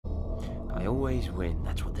I always win,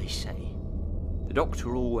 that's what they say. The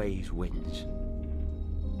Doctor always wins.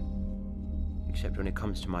 Except when it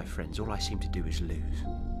comes to my friends, all I seem to do is lose.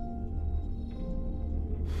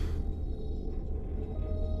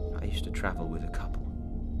 I used to travel with a couple.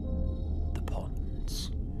 The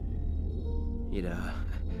Ponds. You'd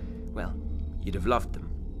have loved them.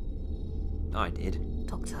 I did.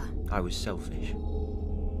 Doctor. I was selfish.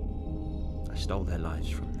 I stole their lives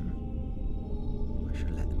from them. I should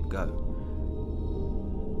have let them go.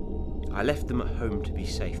 I left them at home to be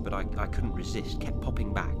safe, but I couldn't resist. Kept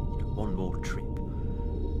popping back. One more trip.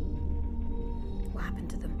 What happened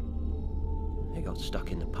to them? They got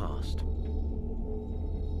stuck in the past.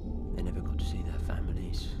 They never got to see their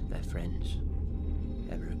families, their friends,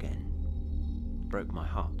 ever again. It broke my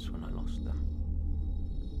heart when I lost them.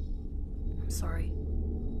 I'm sorry.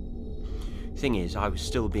 Thing is, I was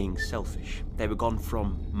still being selfish. They were gone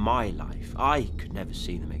from my life. I could never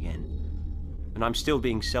see them again. And I'm still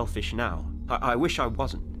being selfish now. I wish I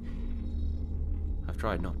wasn't. I've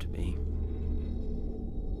tried not to be.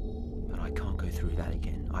 But I can't go through that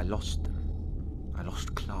again. I lost them. I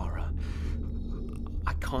lost Clara.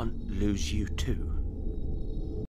 I can't lose you too.